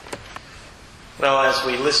Well, as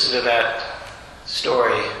we listen to that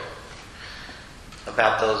story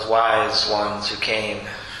about those wise ones who came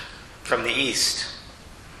from the east,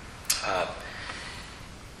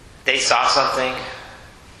 they saw something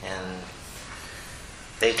and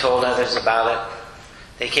they told others about it.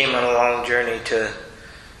 They came on a long journey and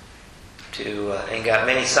got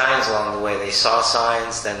many signs along the way. They saw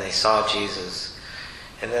signs, then they saw Jesus,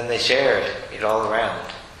 and then they shared it all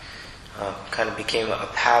around. Kind of became a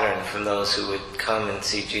pattern from those who would come and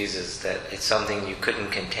see Jesus, that it's something you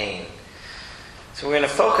couldn't contain. So we're going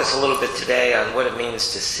to focus a little bit today on what it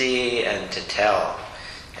means to see and to tell.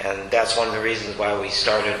 And that's one of the reasons why we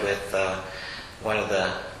started with one of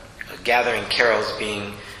the gathering carols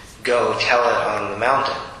being "Go Tell It on the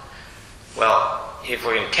Mountain." Well, if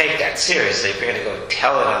we're going to take that seriously, if you're going to go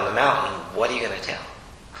tell it on the mountain, what are you going to tell?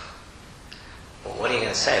 Well, what are you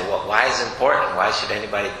going to say? Well, why is it important? Why should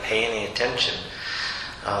anybody pay any attention?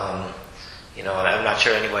 And I'm not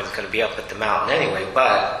sure anyone's going to be up at the mountain anyway,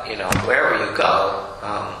 but, wherever you go,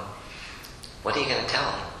 what are you going to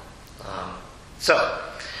tell them? So,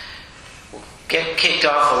 we'll get kicked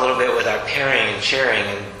off a little bit with our pairing and sharing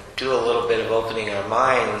and do a little bit of opening our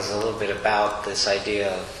minds, a little bit about this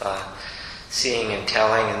idea of seeing and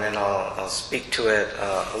telling, and then I'll speak to it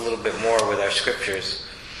a little bit more with our scriptures.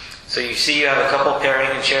 So you see you have a couple pairing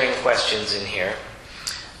and sharing questions in here.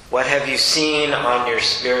 What have you seen on your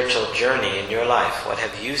spiritual journey in your life? What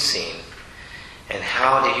have you seen? And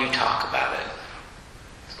how do you talk about it?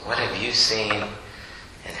 So what have you seen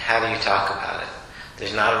and how do you talk about it?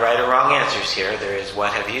 There's not a right or wrong answers here. There is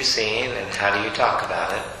what have you seen and how do you talk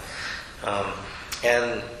about it?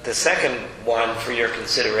 And the second one for your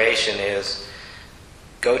consideration is,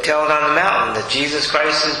 go tell it on the mountain that Jesus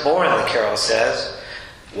Christ is born, the carol says.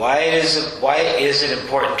 Why is it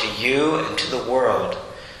important to you and to the world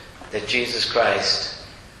that Jesus Christ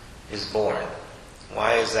is born?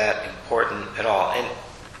 Why is that important at all? And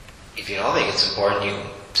if you don't think it's important, you can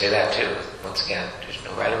say that too. Once again, there's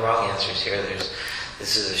no right or wrong answers here.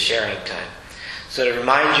 This is a sharing time. So to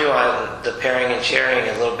remind you on the pairing and sharing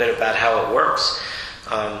a little bit about how it works,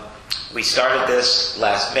 we started this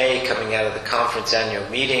last May coming out of the conference annual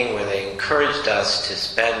meeting where they encouraged us to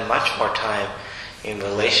spend much more time in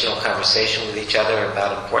relational conversation with each other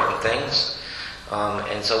about important things.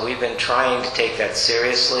 And so we've been trying to take that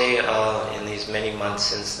seriously in these many months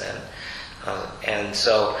since then. And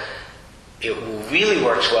so it really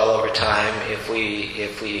works well over time if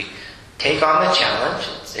we take on the challenge.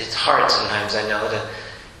 It's hard sometimes, I know, to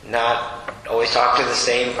not always talk to the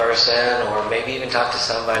same person, or maybe even talk to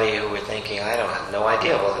somebody who we're thinking, I don't have no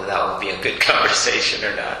idea whether that will be a good conversation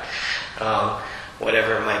or not,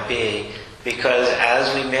 whatever it might be. Because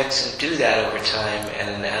as we mix and do that over time,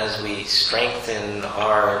 and as we strengthen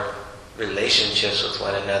our relationships with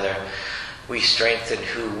one another, we strengthen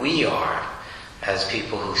who we are as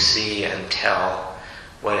people who see and tell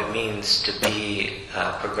what it means to be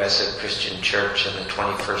a progressive Christian church in the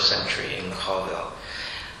 21st century in Colville.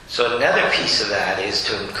 So another piece of that is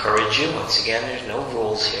to encourage you. Once again, there's no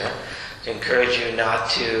rules here. To encourage you not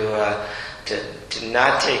to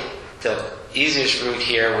not take the easiest route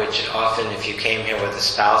here, which often, if you came here with a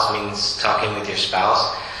spouse, means talking with your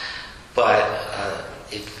spouse. But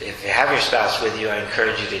if you have your spouse with you, I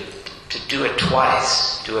encourage you to do it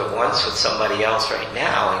twice. Do it once with somebody else right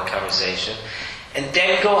now in conversation, and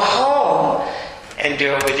then go home and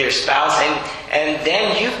do it with your spouse, and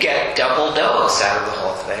then you get double dose out of the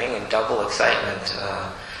whole thing and double excitement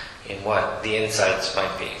in what the insights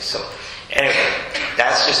might be. So anyway,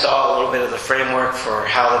 that's just all a little bit of the framework for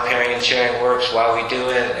how the pairing and sharing works, why we do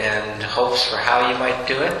it, and hopes for how you might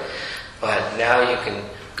do it. But now you can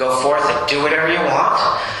go forth and do whatever you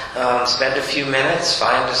want. Spend a few minutes,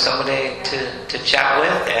 find somebody to chat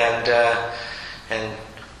with, and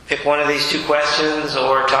pick one of these two questions,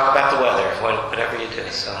 or talk about the weather, whatever you do.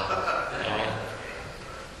 So, all right.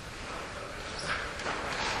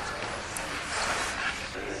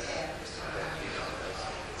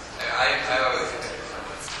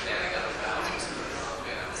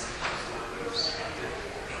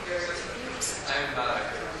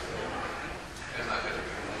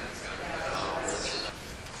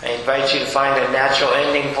 I invite you to find a natural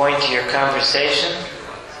ending point to your conversation.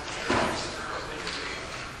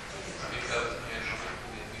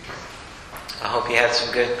 I hope you had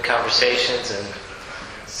some good conversations and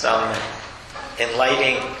some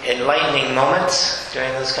enlightening moments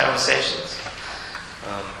during those conversations.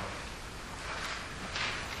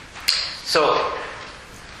 So,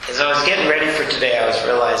 as I was getting ready for today, I was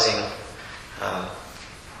realizing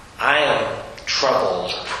I am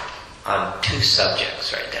troubled on two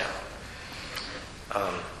subjects right now.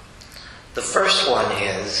 The first one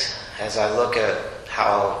is, as I look at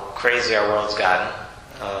how crazy our world's gotten,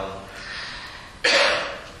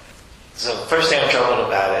 so the first thing I'm troubled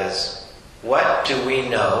about is, what do we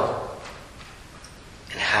know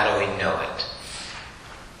and how do we know it?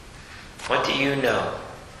 What do you know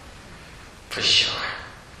for sure?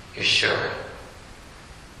 You're sure.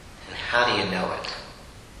 And how do you know it?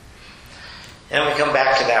 And we come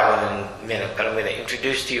back to that one in a minute, but I'm going to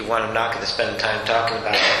introduce to you one I'm not going to spend time talking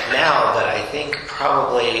about now, but I think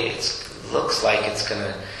probably it looks like it's going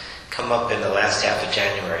to come up in the last half of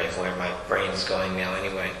January, where my brain's going now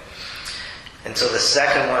anyway. And so the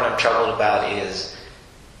second one I'm troubled about is,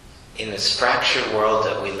 in this fractured world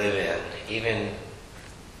that we live in, even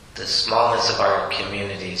the smallness of our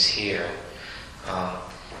communities here,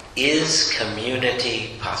 is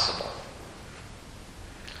community possible?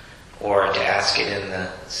 Or to ask it in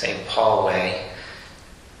the St. Paul way,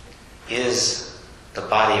 is the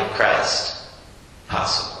body of Christ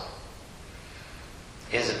possible?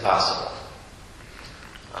 Is it possible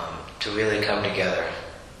to really come together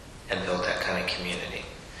and build that kind of community?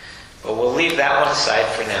 But we'll leave that one aside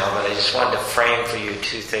for now, but I just wanted to frame for you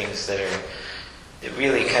two things that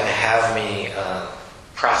really kind of have me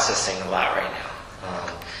processing a lot right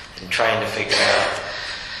now, and trying to figure out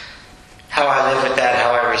how I live with that,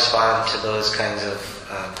 how I respond to those kinds of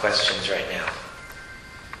questions right now.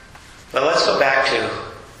 But let's go back to,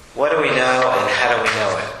 what do we know and how do we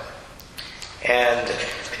know it? And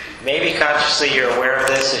maybe consciously you're aware of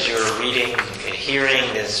this as you're reading,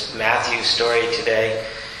 hearing this Matthew story today.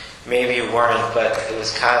 Maybe you weren't, but I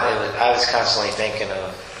was constantly thinking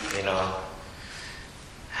of,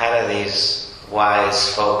 how do these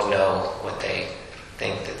wise folk know what they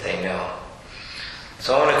think that they know?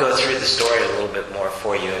 So I want to go through the story a little bit more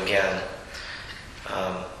for you again.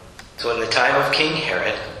 So in the time of King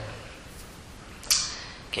Herod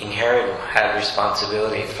had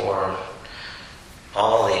responsibility for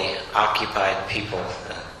all the occupied people,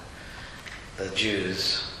 the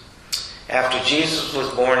Jews. After Jesus was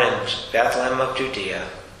born in Bethlehem of Judea,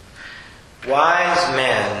 wise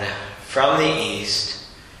men from the east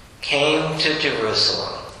came to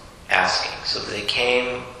Jerusalem asking. So they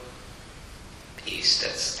came east,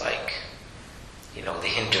 that's like, the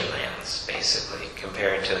hinterlands, basically,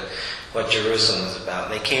 compared to what Jerusalem was about.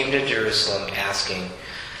 And they came to Jerusalem asking,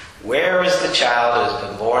 where is the child who has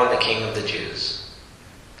been born the King of the Jews?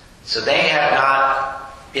 So they had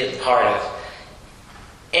not been part of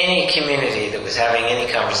any community that was having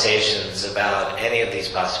any conversations about any of these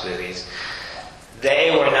possibilities.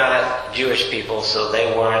 They were not Jewish people, so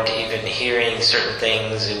they weren't even hearing certain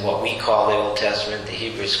things in what we call the Old Testament, the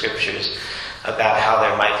Hebrew Scriptures, about how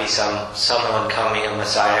there might be someone coming, a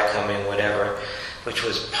Messiah coming, whatever, which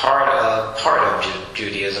was part of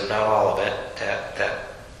Judaism, not all of it, that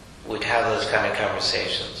would have those kind of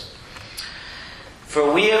conversations.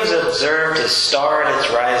 For we have observed his star at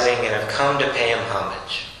its rising and have come to pay him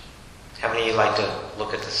homage. How many of you like to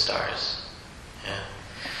look at the stars?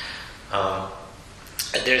 Yeah.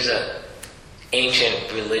 There's an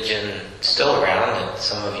ancient religion still around that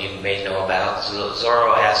some of you may know about.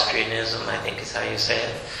 Zoroastrianism, I think is how you say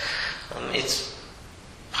it. It's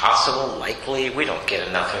possible, likely, we don't get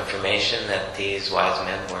enough information that these wise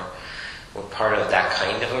men were part of that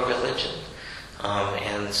kind of a religion.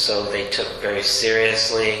 And so they took very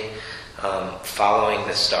seriously following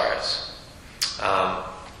the stars.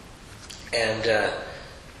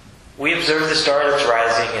 We observed the star that's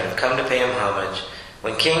rising and have come to pay him homage.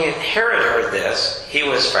 When King Herod heard this, he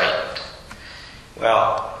was frightened.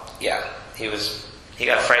 Well, yeah, he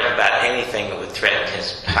got frightened about anything that would threaten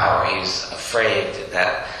his power. He was afraid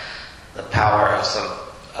that the power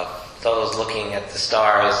of those looking at the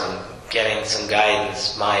stars and getting some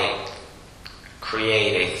guidance might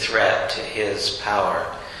create a threat to his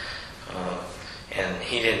power. And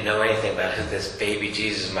he didn't know anything about who this baby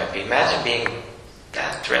Jesus might be. Imagine being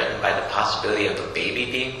that threatened by the possibility of a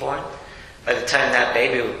baby being born. By the time that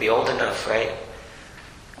baby would be old enough, right?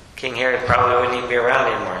 King Herod probably wouldn't even be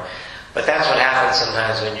around anymore. But that's what happens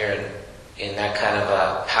sometimes when you're in that kind of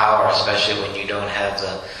a power, especially when you don't have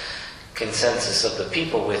the consensus of the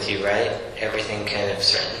people with you, right? Everything kind of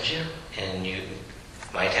threatens you, and you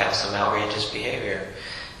might have some outrageous behavior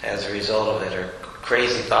as a result of it, or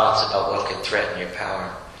crazy thoughts about what could threaten your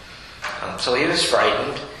power. So he was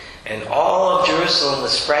frightened, and all of Jerusalem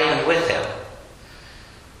was frightened with him.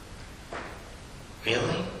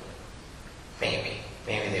 Really? Maybe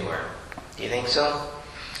they were. Do you think so?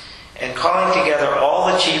 And calling together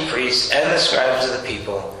all the chief priests and the scribes of the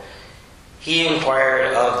people, he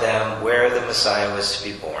inquired of them where the Messiah was to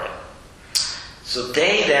be born. So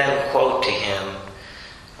they then quote to him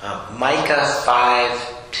Micah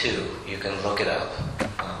 5:2. You can look it up.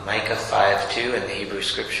 Micah 5:2 in the Hebrew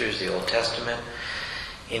Scriptures, the Old Testament.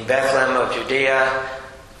 In Bethlehem of Judea,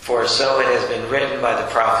 for so it has been written by the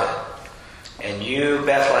prophet. And you,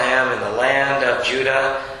 Bethlehem, in the land of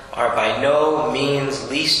Judah, are by no means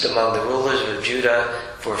least among the rulers of Judah,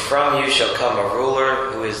 for from you shall come a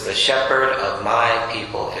ruler who is the shepherd of my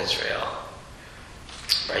people Israel.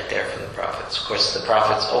 Right there from the prophets. Of course, the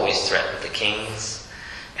prophets always threatened the kings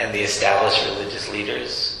and the established religious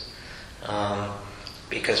leaders,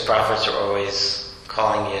 because prophets are always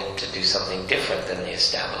calling you to do something different than the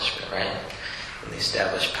establishment, right? Than the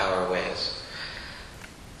established power ways.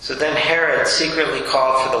 So then Herod secretly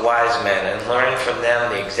called for the wise men and learned from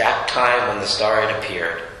them the exact time when the star had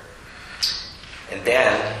appeared. And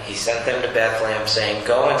then he sent them to Bethlehem, saying,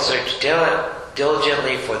 "Go and search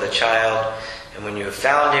diligently for the child, and when you have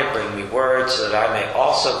found him, bring me word, so that I may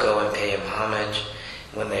also go and pay him homage."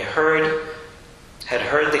 When they had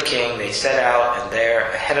heard the king, they set out, and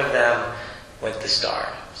there ahead of them went the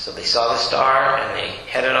star. So they saw the star, and they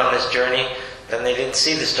headed on this journey. Then they didn't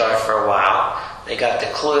see the star for a while. They got the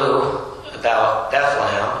clue about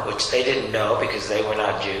Bethlehem, which they didn't know because they were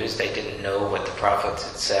not Jews. They didn't know what the prophets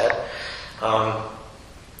had said.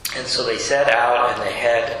 And so they set out and they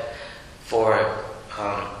head for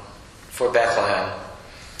Bethlehem.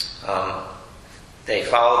 They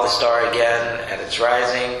followed the star again at its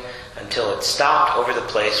rising until it stopped over the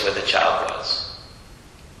place where the child was.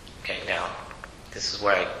 Okay, now, this is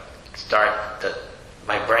where I start.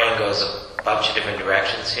 My brain goes a bunch of different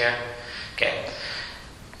directions here. Okay,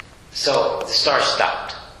 so the star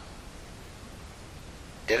stopped.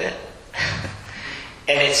 Did it?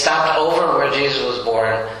 And it stopped over where Jesus was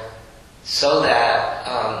born, so that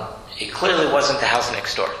it clearly wasn't the house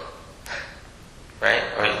next door. Right?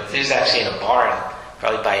 Or it was actually in a barn,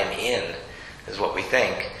 probably by an inn, is what we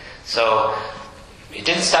think. So it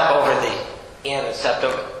didn't stop over the inn, it stopped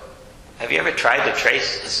over. Have you ever tried to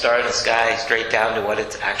trace a star in the sky straight down to what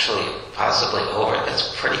it's actually possibly over? That's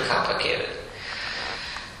pretty complicated.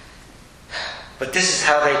 But this is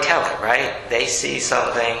how they tell it, right? They see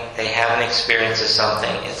something, they have an experience of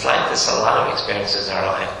something. It's like this a lot of experiences in our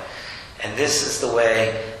life. And this is the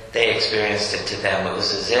way they experienced it to them. It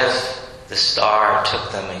was as if the star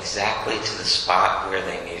took them exactly to the spot where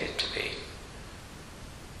they needed to be.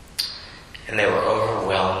 And they were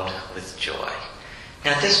overwhelmed with joy.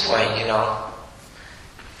 Now at this point,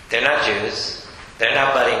 they're not Jews. They're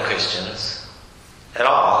not budding Christians at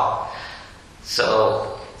all.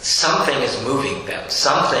 So something is moving them.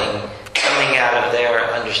 Something coming out of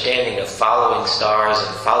their understanding of following stars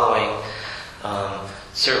and following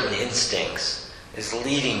certain instincts is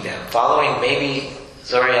leading them. Following maybe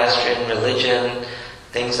Zoroastrian religion,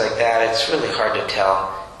 things like that. It's really hard to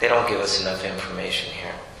tell. They don't give us enough information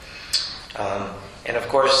here. And of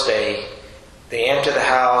course they enter the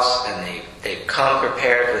house and they come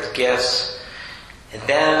prepared with gifts. And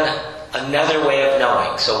then another way of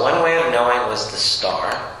knowing. So one way of knowing was the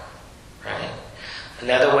star, right?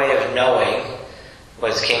 Another way of knowing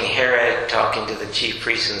was King Herod talking to the chief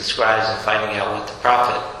priests and the scribes and finding out what the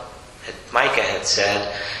prophet Micah had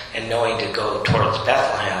said, and knowing to go towards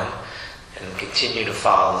Bethlehem and continue to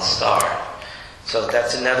follow the star. So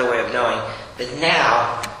that's another way of knowing. But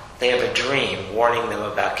now they have a dream warning them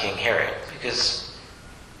about King Herod, because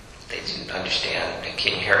they didn't understand that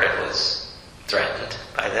King Herod was threatened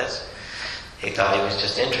by this. He thought he was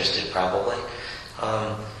just interested, probably.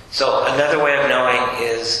 So another way of knowing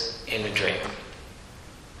is in a dream.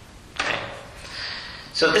 Okay.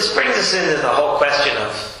 So this brings us into the whole question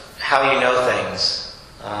of how you know things.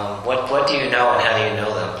 What do you know and how do you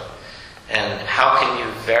know them? And how can you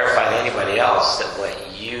verify to anybody else that what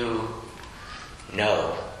you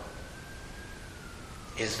know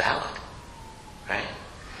is valid? Right?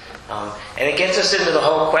 And it gets us into the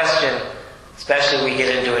whole question, especially we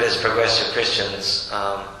get into it as progressive Christians,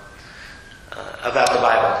 about the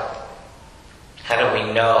Bible. How do we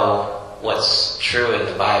know what's true in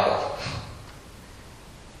the Bible?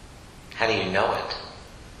 How do you know it?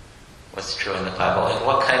 What's true in the Bible? And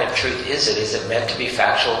what kind of truth is it? Is it meant to be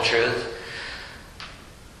factual truth?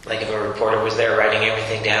 Like if a reporter was there writing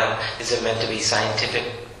everything down, is it meant to be scientific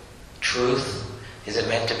truth? Is it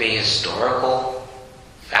meant to be historical,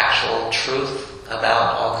 factual truth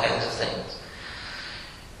about all kinds of things?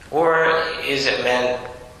 Or is it meant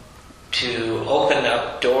to open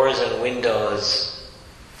up doors and windows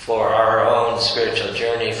for our own spiritual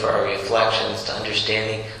journey, for our reflections, to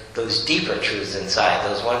understanding those deeper truths inside,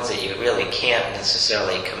 those ones that you really can't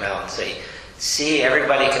necessarily come out and say, see,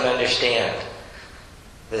 everybody can understand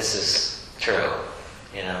this is true.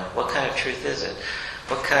 What kind of truth is it?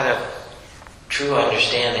 What kind of true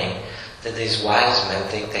understanding did these wise men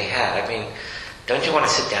think they had? I mean, don't you want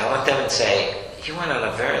to sit down with them and say, you went on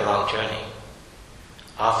a very long journey.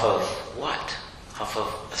 Off of what? Off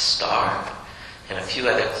of a star and a few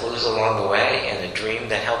other clues along the way and a dream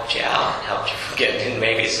that helped you out, helped you from getting in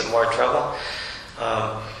maybe some more trouble.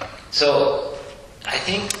 So I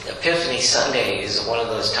think Epiphany Sunday is one of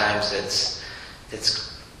those times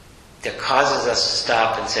that causes us to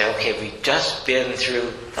stop and say, okay, we've just been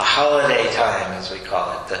through the holiday time, as we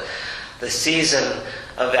call it, the season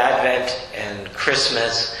of Advent and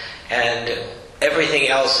Christmas and everything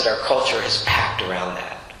else that our culture has packed around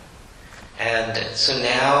that. And so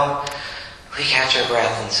now we catch our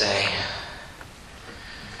breath and say,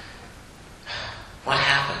 what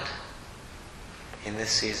happened in this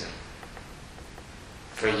season?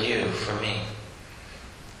 For you, for me.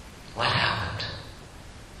 What happened?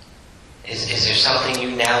 Is there something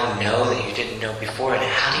you now know that you didn't know before? And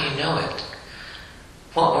how do you know it?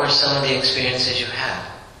 What were some of the experiences you had?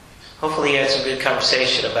 Hopefully you had some good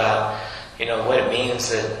conversation about, what it means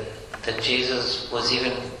that Jesus was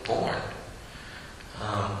even born.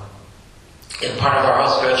 And part of our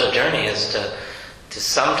whole spiritual journey is to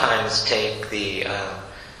sometimes take the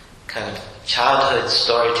kind of childhood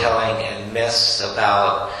storytelling and myths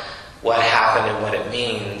about what happened and what it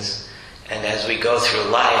means. And as we go through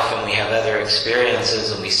life and we have other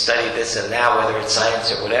experiences and we study this and that, whether it's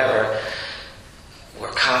science or whatever,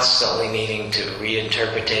 we're constantly needing to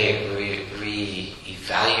reinterpret,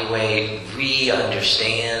 re-evaluate,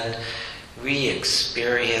 re-understand,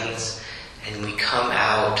 re-experience, and we come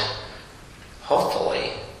out,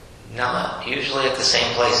 hopefully, not usually at the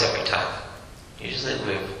same place every time. Usually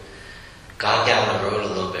we've gone down the road a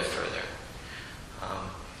little bit further.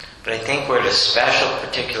 But I think we're at a special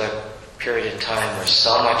particular period in time where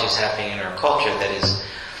so much is happening in our culture that is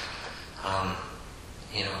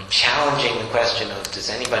challenging the question of, does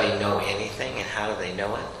anybody know anything and how do they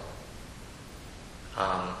know it?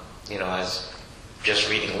 I was just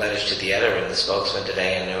reading letters to the editor and the spokesman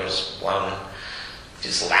today, and there was one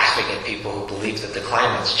just laughing at people who believe that the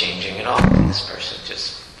climate's changing at all. This person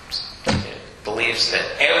just believes that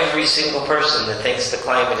every single person that thinks the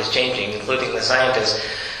climate is changing, including the scientists,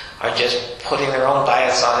 are just putting their own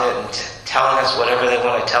bias on it and telling us whatever they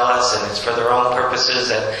want to tell us, and it's for their own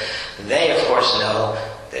purposes, and they, of course, know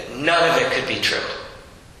that none of it could be true.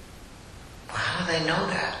 Well, how do they know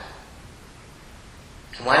that?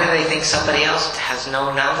 And why do they think somebody else has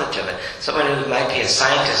no knowledge of it? Somebody who might be a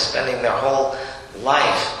scientist spending their whole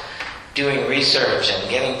life doing research and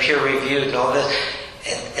getting peer-reviewed and all this,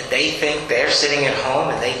 and they think they're sitting at home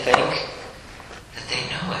and they think that they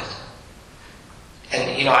know it.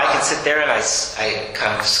 And, I can sit there and I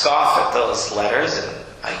kind of scoff at those letters, and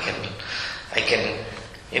I can,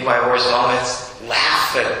 in my worst moments,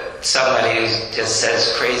 laugh at somebody who just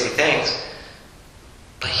says crazy things.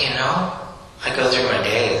 But, I go through my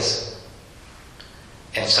days,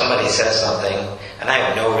 and somebody says something, and I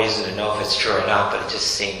have no reason to know if it's true or not, but it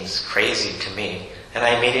just seems crazy to me. And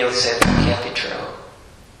I immediately say, that can't be true.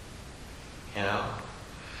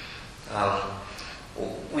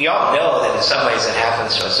 We all know that in some ways it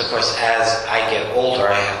happens to us. Of course, as I get older,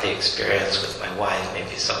 I have the experience with my wife.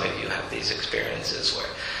 Maybe some of you have these experiences where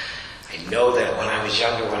I know that when I was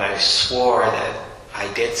younger, when I swore that I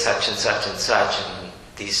did such and such and such, and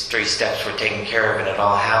these 3 steps were taken care of and it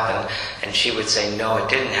all happened, and she would say, no, it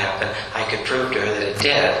didn't happen. I could prove to her that it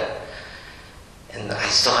did. And I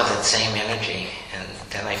still have that same energy. And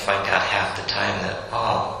then I find out half the time that,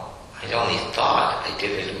 I only thought I did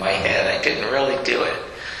it in my head. I didn't really do it.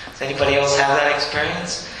 Does anybody else have that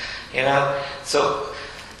experience? So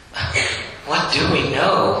what do we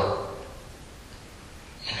know?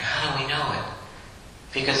 And how do we know it?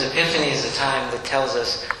 Because Epiphany is a time that tells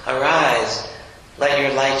us, arise, let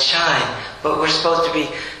your light shine. But we're supposed to be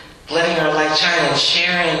letting our light shine and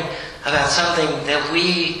sharing about something that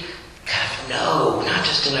we kind of know, not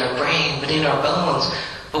just in our brain, but in our bones.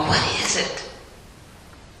 But what is it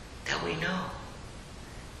that we know?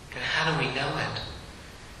 And how do we know it?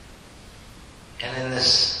 And in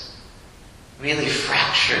this really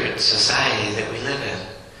fractured society that we live in,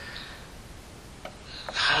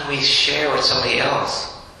 how do we share with somebody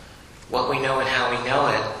else what we know and how we know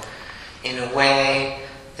it in a way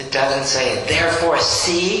that doesn't say, therefore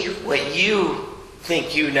see what you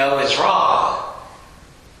think you know is wrong?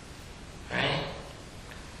 Right?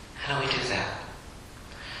 How do we do that?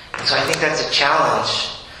 And so I think that's a challenge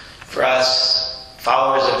for us,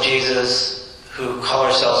 followers of Jesus, who call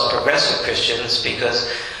ourselves progressive Christians, because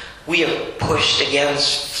we have pushed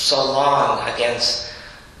against so long against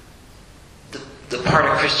the part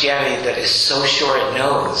of Christianity that is so sure it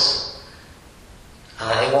knows.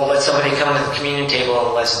 It won't let somebody come to the communion table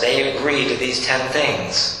unless they agree to these 10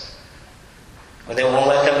 things. Or they won't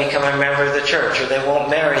let them become a member of the church, or they won't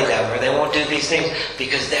marry them, or they won't do these things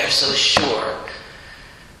because they're so sure.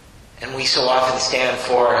 And we so often stand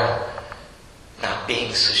for not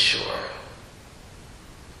being so sure.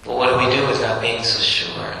 But what do we do with not being so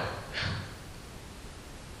sure?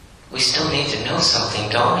 We still need to know something,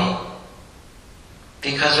 don't we?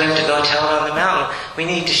 Because we have to go tell it on the mountain. We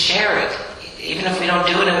need to share it, even if we don't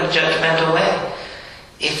do it in a judgmental way.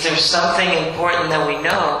 If there's something important that we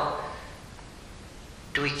know,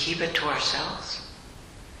 do we keep it to ourselves?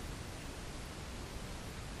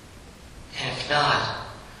 And if not,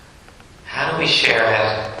 how do we share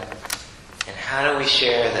it? And how do we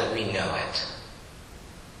share that we know it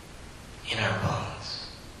in our bones?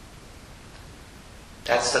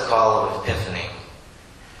 That's the call of Epiphany,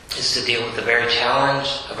 is to deal with the very challenge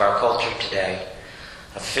of our culture today,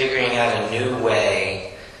 of figuring out a new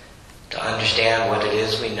way to understand what it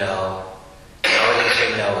is we know, how it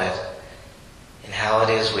is we know it, and how it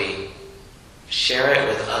is we share it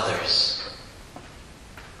with others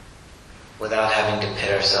without having to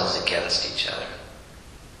pit ourselves against each other.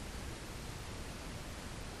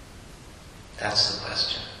 That's the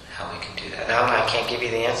question, how we can do that. Now, I can't give you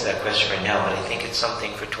the answer to that question right now, but I think it's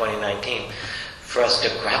something for 2019 for us to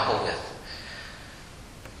grapple with.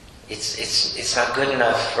 It's not good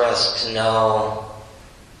enough for us to know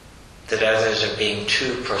that others are being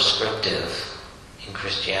too prescriptive in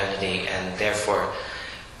Christianity, and therefore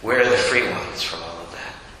we're the free ones from all of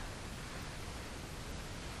that.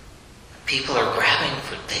 People are grabbing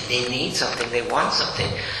for, they need something, they want something.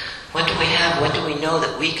 What do we have? What do we know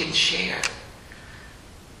that we can share?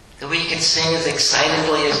 That we can sing as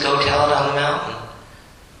excitedly as Go Tell It on the Mountain?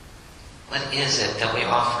 What is it that we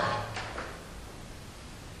offer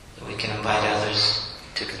that we can invite others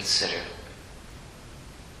to consider?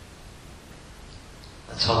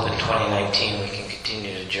 Let's hope in 2019 we can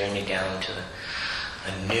continue to journey down to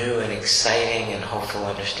a new and exciting and hopeful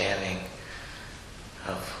understanding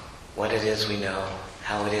of what it is we know,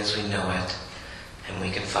 how it is we know it, and we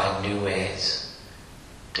can find new ways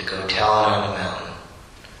to go tell it on a mountain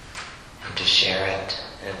and to share it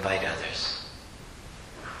and invite others.